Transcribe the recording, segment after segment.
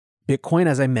Bitcoin,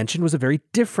 as I mentioned, was a very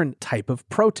different type of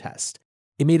protest.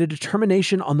 It made a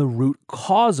determination on the root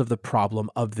cause of the problem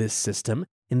of this system,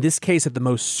 in this case at the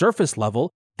most surface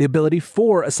level, the ability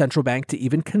for a central bank to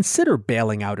even consider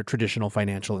bailing out a traditional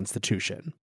financial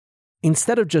institution.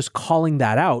 Instead of just calling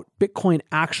that out, Bitcoin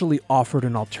actually offered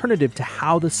an alternative to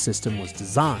how the system was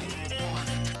designed.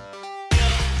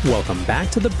 Welcome back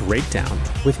to The Breakdown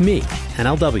with me,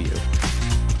 NLW.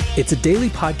 It's a daily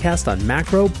podcast on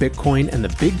macro, Bitcoin, and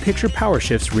the big picture power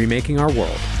shifts remaking our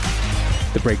world.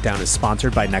 The Breakdown is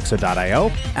sponsored by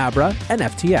Nexo.io, Abra, and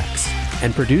FTX,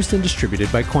 and produced and distributed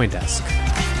by CoinDesk.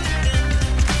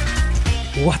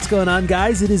 What's going on,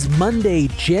 guys? It is Monday,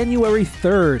 January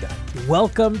 3rd.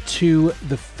 Welcome to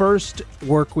the first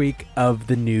work week of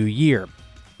the new year.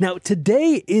 Now,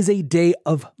 today is a day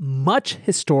of much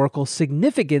historical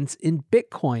significance in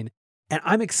Bitcoin, and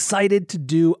I'm excited to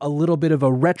do a little bit of a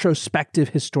retrospective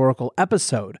historical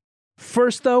episode.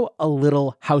 First, though, a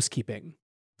little housekeeping.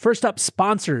 First up,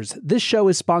 sponsors. This show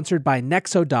is sponsored by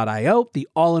Nexo.io, the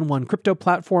all-in-one crypto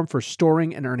platform for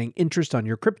storing and earning interest on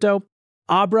your crypto.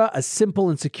 Abra, a simple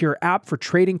and secure app for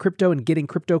trading crypto and getting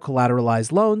crypto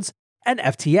collateralized loans. And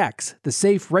FTX, the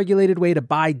safe, regulated way to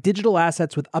buy digital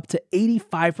assets with up to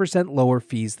 85% lower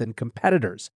fees than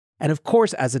competitors. And of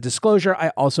course, as a disclosure, I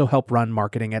also help run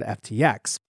marketing at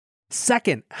FTX.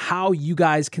 Second, how you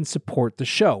guys can support the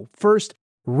show. First,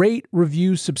 rate,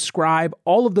 review, subscribe.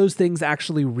 All of those things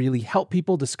actually really help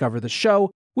people discover the show,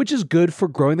 which is good for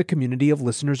growing the community of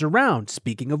listeners around.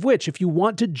 Speaking of which, if you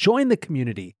want to join the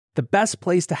community, the best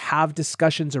place to have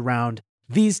discussions around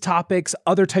these topics,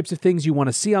 other types of things you want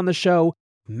to see on the show,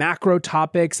 macro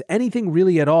topics, anything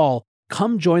really at all,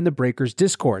 come join the Breakers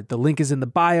Discord. The link is in the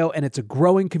bio, and it's a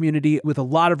growing community with a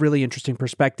lot of really interesting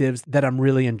perspectives that I'm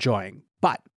really enjoying.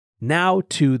 But now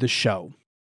to the show.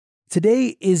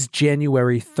 Today is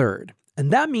January 3rd, and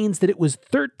that means that it was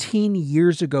 13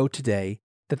 years ago today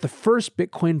that the first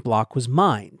Bitcoin block was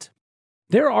mined.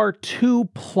 There are two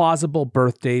plausible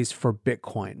birthdays for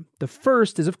Bitcoin. The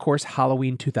first is, of course,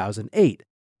 Halloween 2008.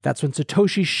 That's when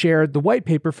Satoshi shared the white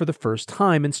paper for the first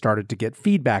time and started to get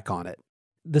feedback on it.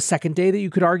 The second day that you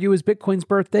could argue is Bitcoin's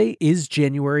birthday is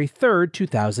January 3rd,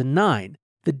 2009,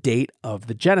 the date of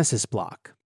the Genesis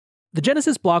block. The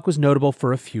Genesis block was notable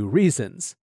for a few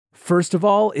reasons. First of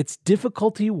all, its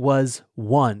difficulty was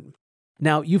 1.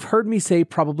 Now, you've heard me say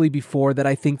probably before that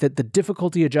I think that the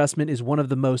difficulty adjustment is one of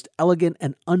the most elegant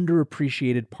and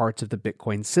underappreciated parts of the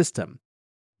Bitcoin system.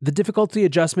 The difficulty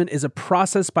adjustment is a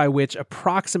process by which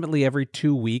approximately every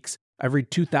 2 weeks, every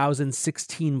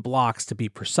 2016 blocks to be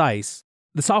precise,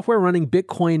 the software running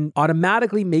Bitcoin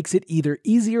automatically makes it either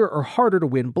easier or harder to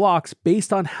win blocks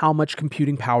based on how much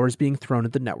computing power is being thrown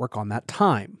at the network on that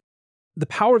time. The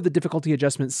power of the difficulty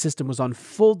adjustment system was on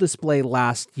full display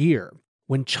last year.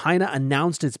 When China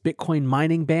announced its Bitcoin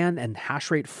mining ban and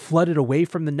hash rate flooded away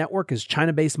from the network as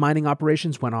China-based mining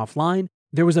operations went offline,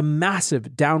 there was a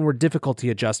massive downward difficulty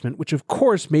adjustment, which of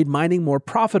course made mining more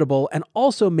profitable and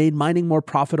also made mining more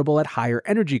profitable at higher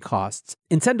energy costs,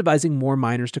 incentivizing more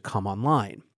miners to come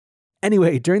online.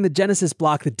 Anyway, during the Genesis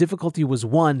block, the difficulty was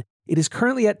 1. It is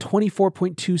currently at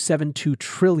 24.272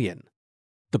 trillion.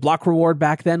 The block reward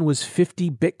back then was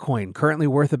 50 Bitcoin, currently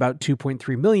worth about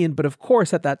 2.3 million, but of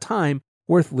course at that time,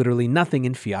 worth literally nothing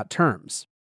in fiat terms.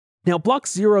 Now, block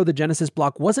 0, the Genesis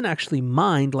block, wasn't actually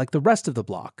mined like the rest of the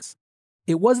blocks.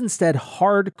 It was instead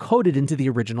hard-coded into the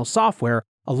original software,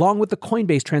 along with the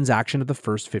Coinbase transaction of the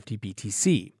first 50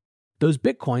 BTC. Those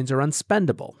Bitcoins are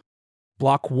unspendable.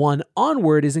 Block 1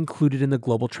 onward is included in the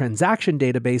global transaction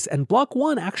database, and block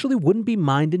 1 actually wouldn't be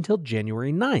mined until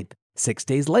January 9th, 6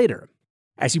 days later.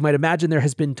 As you might imagine, there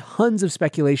has been tons of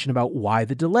speculation about why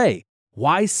the delay.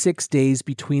 Why 6 days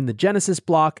between the Genesis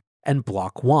block and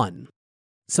block 1?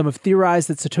 Some have theorized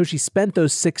that Satoshi spent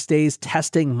those 6 days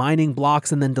testing mining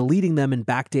blocks and then deleting them and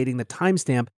backdating the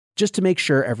timestamp just to make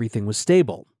sure everything was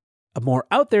stable. A more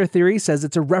out there theory says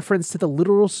it's a reference to the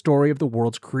literal story of the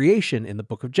world's creation in the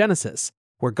book of Genesis,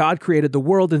 where God created the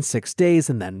world in 6 days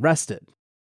and then rested.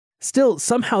 Still,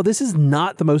 somehow this is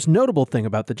not the most notable thing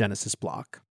about the Genesis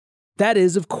block. That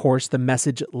is, of course, the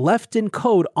message left in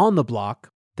code on the block,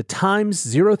 the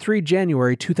Times 03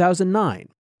 January 2009,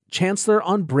 Chancellor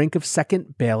on brink of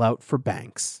second bailout for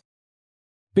banks.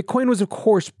 Bitcoin was, of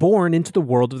course, born into the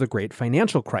world of the great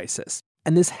financial crisis,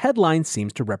 and this headline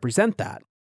seems to represent that.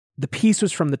 The piece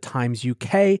was from the Times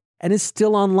UK and is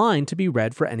still online to be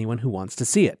read for anyone who wants to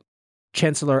see it.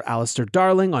 Chancellor Alistair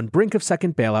Darling on brink of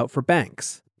second bailout for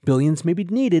banks. Billions may be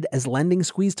needed as lending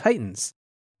squeeze tightens.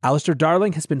 Alistair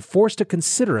Darling has been forced to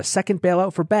consider a second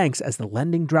bailout for banks as the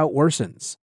lending drought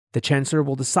worsens. The Chancellor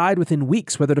will decide within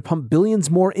weeks whether to pump billions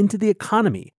more into the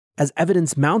economy, as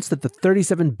evidence mounts that the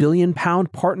 £37 billion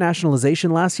part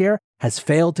nationalisation last year has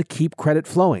failed to keep credit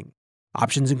flowing.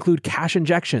 Options include cash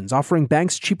injections, offering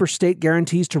banks cheaper state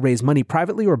guarantees to raise money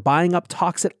privately, or buying up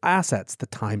toxic assets, the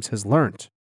Times has learnt.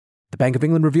 The Bank of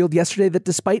England revealed yesterday that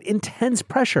despite intense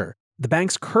pressure, the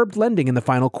banks curbed lending in the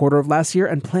final quarter of last year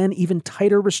and plan even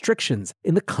tighter restrictions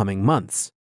in the coming months.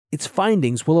 Its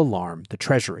findings will alarm the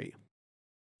Treasury.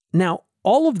 Now,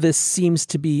 all of this seems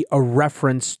to be a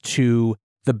reference to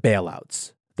the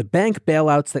bailouts, the bank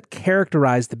bailouts that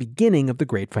characterized the beginning of the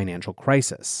great financial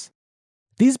crisis.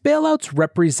 These bailouts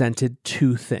represented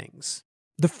two things.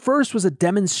 The first was a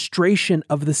demonstration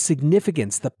of the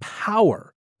significance, the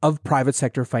power of private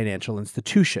sector financial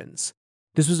institutions.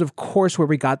 This was, of course, where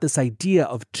we got this idea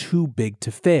of too big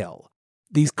to fail.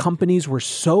 These companies were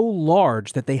so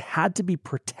large that they had to be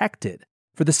protected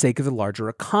for the sake of the larger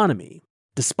economy,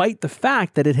 despite the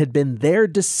fact that it had been their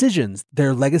decisions,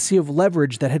 their legacy of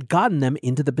leverage, that had gotten them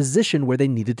into the position where they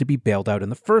needed to be bailed out in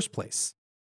the first place.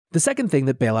 The second thing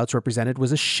that bailouts represented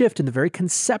was a shift in the very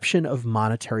conception of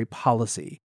monetary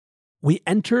policy. We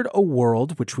entered a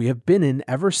world, which we have been in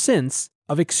ever since,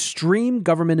 of extreme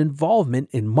government involvement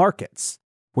in markets,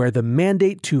 where the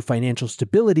mandate to financial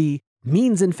stability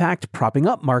means in fact propping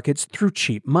up markets through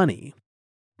cheap money.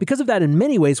 Because of that, in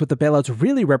many ways, what the bailouts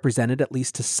really represented, at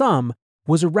least to some,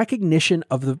 was a recognition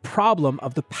of the problem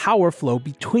of the power flow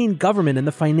between government and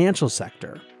the financial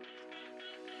sector.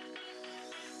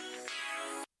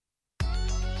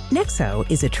 Nexo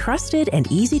is a trusted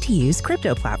and easy-to-use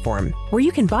crypto platform where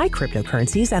you can buy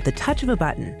cryptocurrencies at the touch of a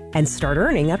button and start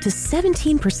earning up to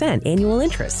 17% annual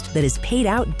interest that is paid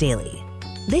out daily.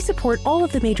 They support all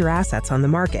of the major assets on the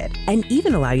market and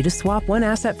even allow you to swap one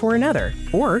asset for another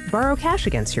or borrow cash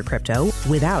against your crypto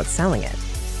without selling it.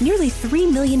 Nearly 3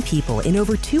 million people in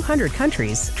over 200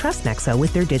 countries trust Nexo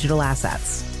with their digital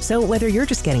assets. So whether you're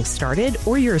just getting started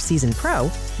or you're a seasoned pro,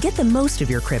 get the most of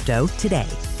your crypto today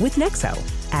with Nexo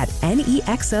at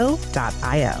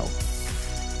nexo.io.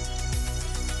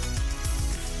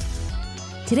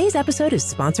 Today's episode is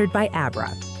sponsored by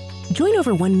Abra. Join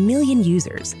over 1 million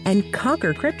users and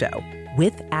conquer crypto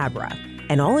with Abra,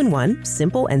 an all-in-one,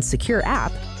 simple, and secure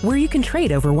app where you can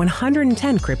trade over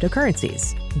 110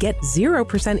 cryptocurrencies, get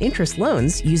 0% interest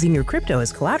loans using your crypto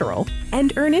as collateral,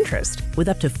 and earn interest with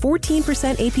up to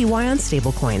 14% APY on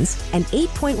stablecoins and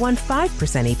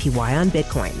 8.15% APY on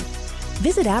Bitcoin.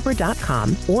 Visit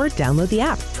Abra.com or download the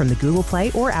app from the Google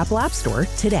Play or Apple App Store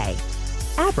today.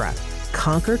 Abra,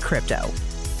 conquer crypto.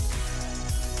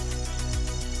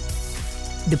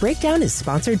 The Breakdown is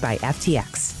sponsored by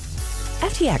FTX.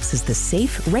 FTX is the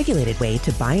safe, regulated way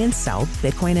to buy and sell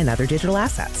Bitcoin and other digital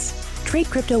assets. Trade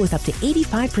crypto with up to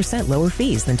 85% lower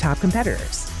fees than top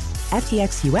competitors.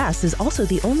 FTX US is also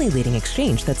the only leading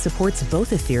exchange that supports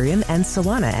both Ethereum and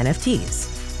Solana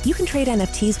NFTs. You can trade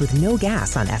NFTs with no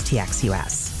gas on FTX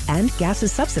US, and gas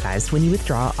is subsidized when you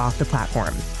withdraw off the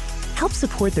platform. Help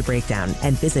support The Breakdown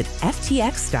and visit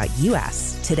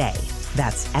ftx.us today.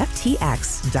 That's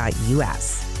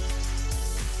ftx.us.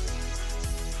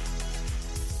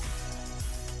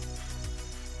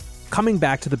 Coming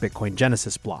back to the Bitcoin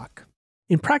Genesis block.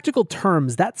 In practical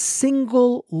terms, that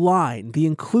single line, the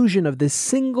inclusion of this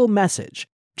single message,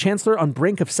 Chancellor on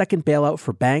brink of second bailout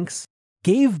for banks,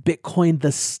 gave Bitcoin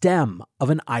the stem of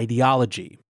an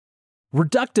ideology.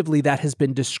 Reductively, that has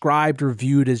been described or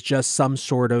viewed as just some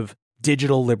sort of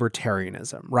digital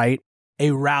libertarianism, right?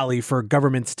 A rally for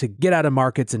governments to get out of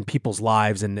markets and people's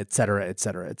lives and et cetera, et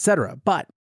cetera, et cetera. But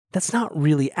that's not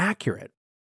really accurate.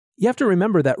 You have to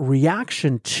remember that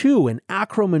reaction to and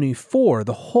acrimony for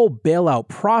the whole bailout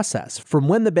process, from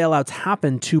when the bailouts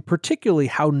happened to particularly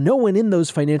how no one in those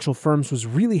financial firms was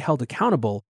really held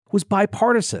accountable, was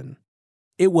bipartisan.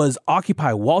 It was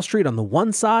Occupy Wall Street on the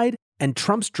one side and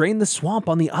Trump's Drain the Swamp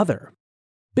on the other.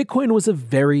 Bitcoin was a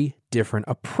very different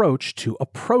approach to a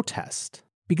protest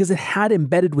because it had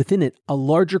embedded within it a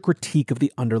larger critique of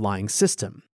the underlying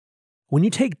system. When you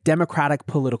take democratic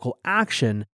political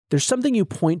action, there's something you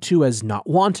point to as not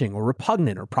wanting or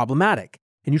repugnant or problematic,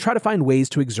 and you try to find ways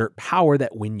to exert power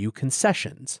that win you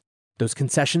concessions. Those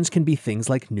concessions can be things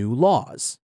like new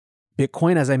laws.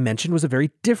 Bitcoin, as I mentioned, was a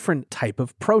very different type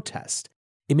of protest.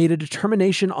 It made a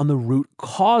determination on the root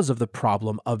cause of the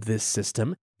problem of this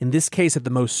system, in this case at the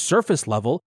most surface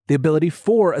level, the ability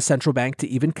for a central bank to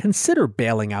even consider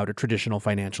bailing out a traditional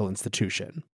financial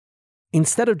institution.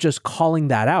 Instead of just calling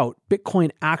that out,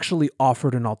 Bitcoin actually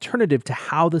offered an alternative to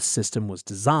how the system was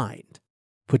designed.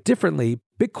 Put differently,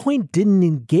 Bitcoin didn't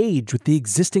engage with the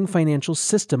existing financial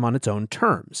system on its own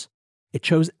terms. It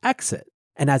chose exit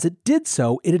And as it did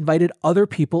so, it invited other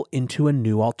people into a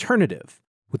new alternative,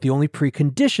 with the only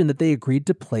precondition that they agreed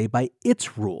to play by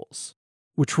its rules,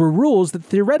 which were rules that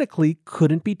theoretically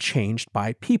couldn't be changed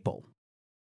by people.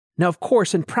 Now, of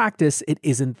course, in practice, it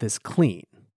isn't this clean.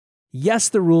 Yes,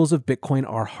 the rules of Bitcoin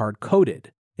are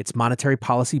hard-coded. It's monetary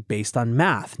policy based on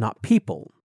math, not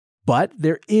people. But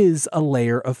there is a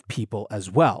layer of people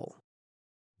as well.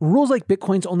 Rules like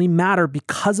Bitcoin's only matter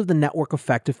because of the network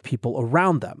effect of people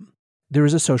around them. There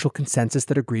is a social consensus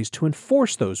that agrees to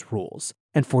enforce those rules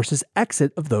and forces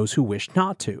exit of those who wish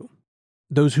not to.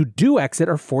 Those who do exit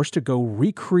are forced to go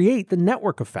recreate the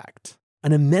network effect,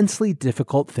 an immensely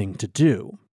difficult thing to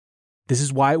do. This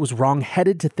is why it was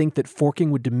wrong-headed to think that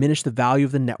forking would diminish the value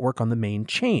of the network on the main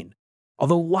chain,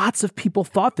 although lots of people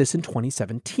thought this in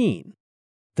 2017.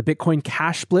 The Bitcoin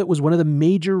cash split was one of the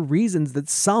major reasons that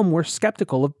some were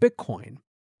skeptical of Bitcoin.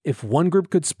 If one group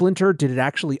could splinter, did it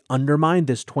actually undermine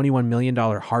this $21 million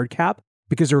hard cap?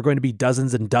 Because there were going to be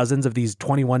dozens and dozens of these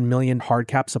 21 million hard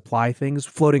cap supply things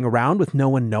floating around with no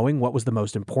one knowing what was the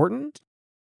most important?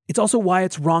 It's also why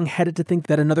it's wrong-headed to think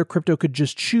that another crypto could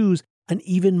just choose an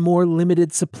even more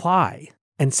limited supply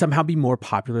and somehow be more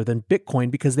popular than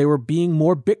Bitcoin because they were being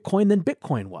more Bitcoin than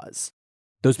Bitcoin was.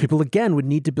 Those people, again, would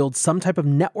need to build some type of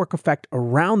network effect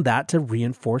around that to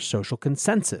reinforce social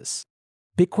consensus.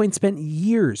 Bitcoin spent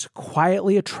years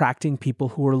quietly attracting people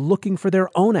who were looking for their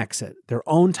own exit, their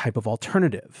own type of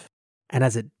alternative. And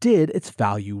as it did, its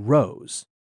value rose.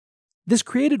 This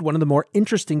created one of the more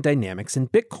interesting dynamics in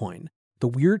Bitcoin, the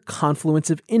weird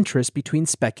confluence of interest between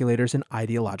speculators and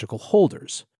ideological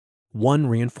holders. One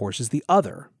reinforces the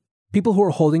other. People who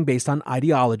are holding based on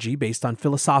ideology, based on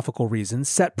philosophical reasons,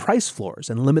 set price floors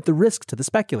and limit the risk to the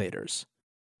speculators.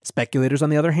 Speculators, on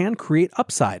the other hand, create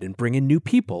upside and bring in new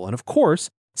people, and of course,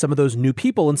 some of those new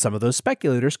people and some of those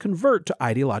speculators convert to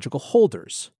ideological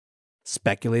holders.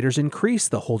 Speculators increase,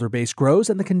 the holder base grows,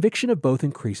 and the conviction of both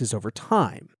increases over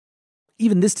time.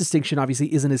 Even this distinction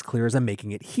obviously isn't as clear as I'm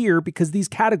making it here because these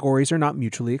categories are not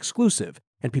mutually exclusive,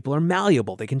 and people are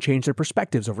malleable, they can change their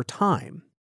perspectives over time.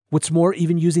 What's more,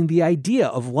 even using the idea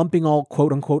of lumping all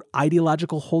quote-unquote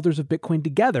ideological holders of Bitcoin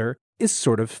together is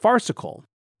sort of farcical.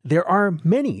 There are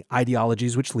many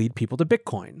ideologies which lead people to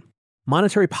Bitcoin.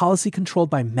 Monetary policy controlled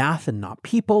by math and not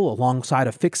people, alongside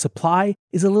a fixed supply,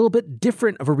 is a little bit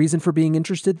different of a reason for being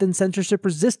interested than censorship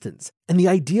resistance, and the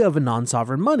idea of a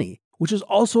non-sovereign money, which is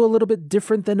also a little bit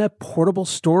different than a portable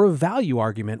store of value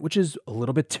argument, which is a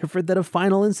little bit different than a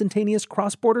final instantaneous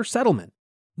cross-border settlement.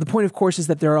 The point, of course, is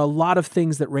that there are a lot of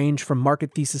things that range from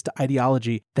market thesis to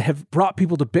ideology that have brought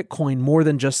people to Bitcoin more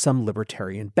than just some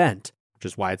libertarian bent, which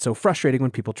is why it's so frustrating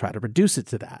when people try to reduce it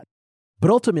to that.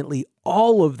 But ultimately,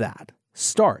 all of that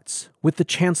starts with the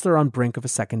Chancellor on brink of a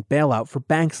second bailout for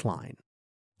banks line.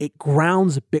 It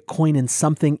grounds Bitcoin in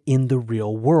something in the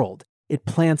real world. It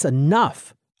plants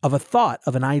enough of a thought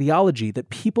of an ideology that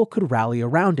people could rally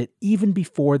around it even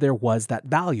before there was that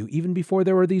value, even before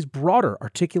there were these broader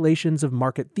articulations of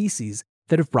market theses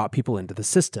that have brought people into the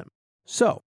system.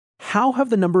 So, how have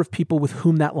the number of people with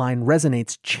whom that line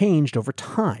resonates changed over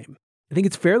time? I think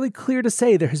it's fairly clear to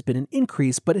say there has been an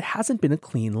increase, but it hasn't been a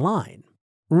clean line.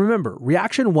 Remember,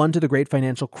 reaction 1 to the great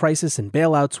financial crisis and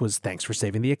bailouts was thanks for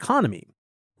saving the economy.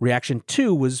 Reaction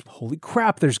 2 was, holy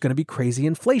crap, there's going to be crazy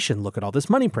inflation, look at all this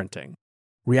money printing.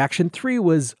 Reaction 3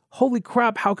 was, holy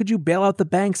crap, how could you bail out the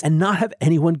banks and not have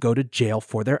anyone go to jail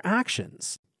for their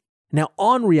actions? Now,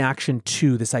 on reaction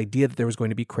 2, this idea that there was going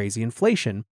to be crazy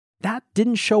inflation, that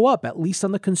didn't show up, at least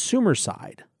on the consumer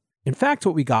side. In fact,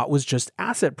 what we got was just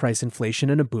asset price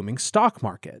inflation and a booming stock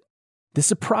market. This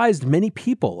surprised many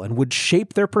people and would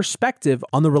shape their perspective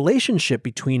on the relationship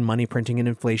between money printing and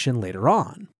inflation later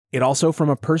on. It also, from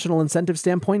a personal incentive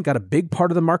standpoint, got a big part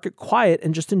of the market quiet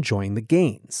and just enjoying the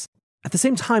gains. At the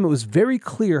same time, it was very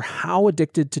clear how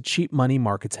addicted to cheap money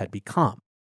markets had become.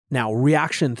 Now,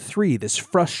 reaction 3, this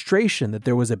frustration that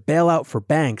there was a bailout for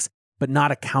banks, but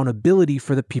not accountability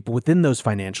for the people within those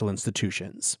financial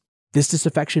institutions. This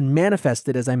disaffection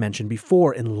manifested, as I mentioned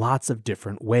before, in lots of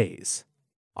different ways.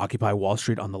 Occupy Wall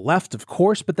Street on the left, of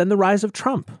course, but then the rise of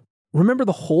Trump. Remember,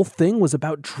 the whole thing was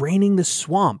about draining the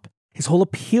swamp. His whole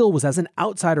appeal was as an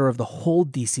outsider of the whole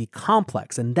DC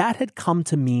complex, and that had come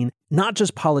to mean not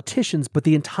just politicians, but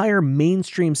the entire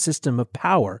mainstream system of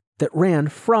power that ran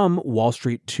from Wall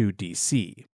Street to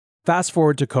DC. Fast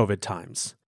forward to COVID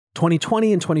times.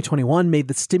 2020 and 2021 made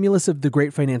the stimulus of the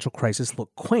great financial crisis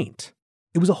look quaint.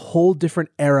 It was a whole different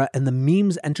era, and the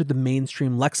memes entered the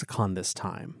mainstream lexicon this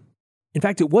time. In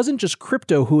fact, it wasn't just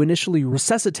crypto who initially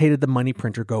resuscitated the money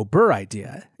printer go burr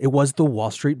idea. It was the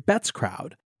Wall Street bets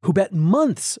crowd. who bet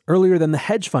months earlier than the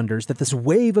hedge funders that this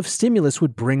wave of stimulus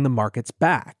would bring the markets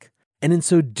back, and in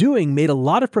so doing made a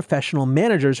lot of professional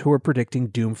managers who were predicting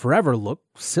doom forever look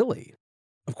silly.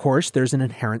 Of course, there's an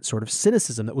inherent sort of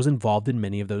cynicism that was involved in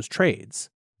many of those trades.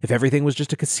 If everything was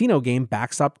just a casino game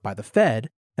backstopped by the Fed,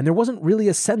 and there wasn't really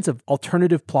a sense of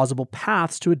alternative plausible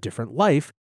paths to a different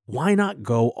life, why not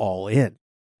go all in?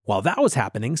 While that was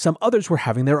happening, some others were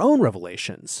having their own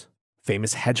revelations.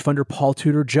 Famous hedge funder Paul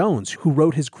Tudor Jones, who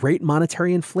wrote his great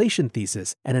monetary inflation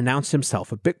thesis and announced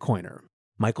himself a Bitcoiner.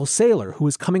 Michael Saylor, who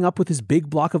was coming up with his big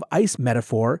block of ice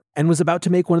metaphor and was about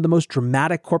to make one of the most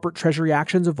dramatic corporate treasury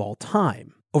actions of all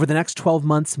time. Over the next 12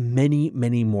 months, many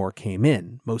more came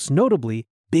in, most notably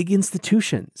big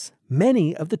institutions,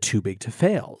 many of the too big to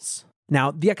fails. Now,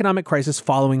 the economic crisis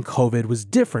following COVID was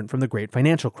different from the great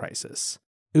financial crisis.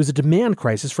 It was a demand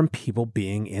crisis from people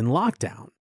being in lockdown.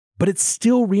 But it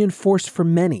still reinforced for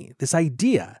many this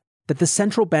idea that the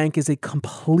central bank is a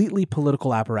completely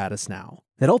political apparatus now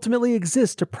that ultimately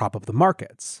exists to prop up the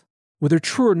markets. Whether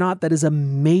true or not, that is a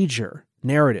major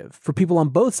narrative for people on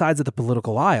both sides of the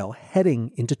political aisle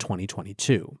heading into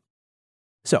 2022.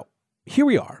 So, here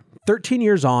we are, 13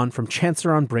 years on from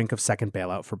Chancellor on brink of second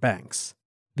bailout for banks.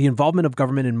 The involvement of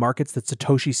government in markets that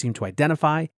Satoshi seemed to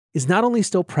identify is not only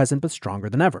still present but stronger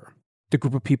than ever. The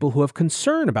group of people who have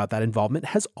concern about that involvement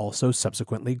has also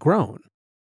subsequently grown.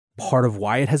 Part of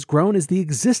why it has grown is the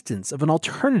existence of an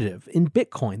alternative in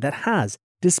Bitcoin that has,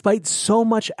 despite so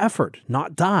much effort,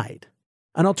 not died.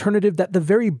 An alternative that the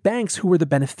very banks who were the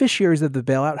beneficiaries of the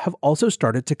bailout have also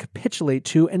started to capitulate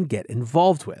to and get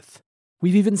involved with.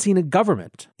 We've even seen a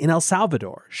government in El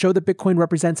Salvador show that Bitcoin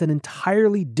represents an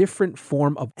entirely different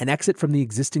form of an exit from the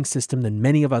existing system than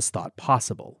many of us thought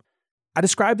possible. I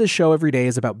describe this show every day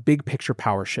as about big picture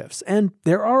power shifts, and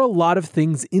there are a lot of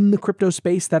things in the crypto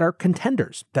space that are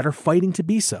contenders, that are fighting to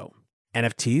be so.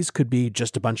 NFTs could be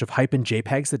just a bunch of hype and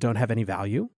JPEGs that don't have any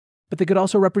value, but they could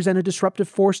also represent a disruptive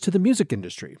force to the music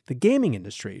industry, the gaming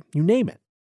industry, you name it.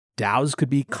 DAOs could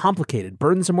be complicated,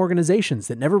 burdensome organizations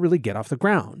that never really get off the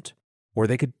ground. Or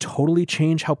they could totally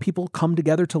change how people come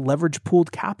together to leverage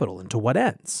pooled capital and to what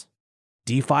ends.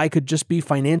 DeFi could just be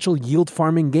financial yield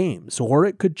farming games, or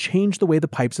it could change the way the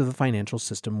pipes of the financial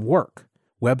system work.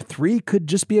 Web3 could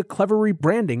just be a clever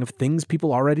rebranding of things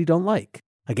people already don't like.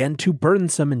 Again, too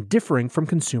burdensome and differing from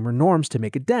consumer norms to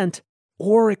make a dent,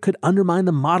 or it could undermine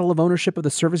the model of ownership of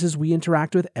the services we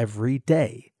interact with every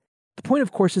day. The point,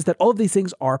 of course, is that all of these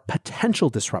things are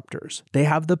potential disruptors. They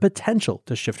have the potential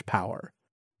to shift power.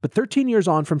 But 13 years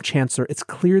on from Chancellor, it's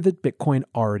clear that Bitcoin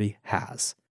already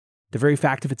has. The very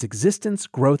fact of its existence,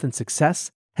 growth, and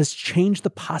success has changed the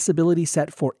possibility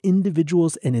set for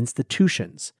individuals and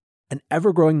institutions, an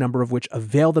ever-growing number of which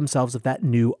avail themselves of that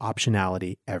new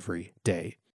optionality every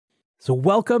day. So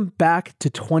welcome back to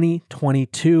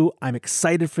 2022. I'm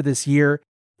excited for this year.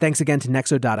 Thanks again to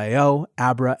Nexo.io,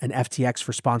 Abra, and FTX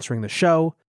for sponsoring the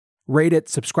show. Rate it,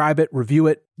 subscribe it, review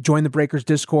it, join the Breakers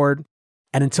Discord.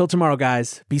 And until tomorrow,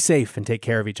 guys, be safe and take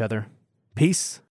care of each other. Peace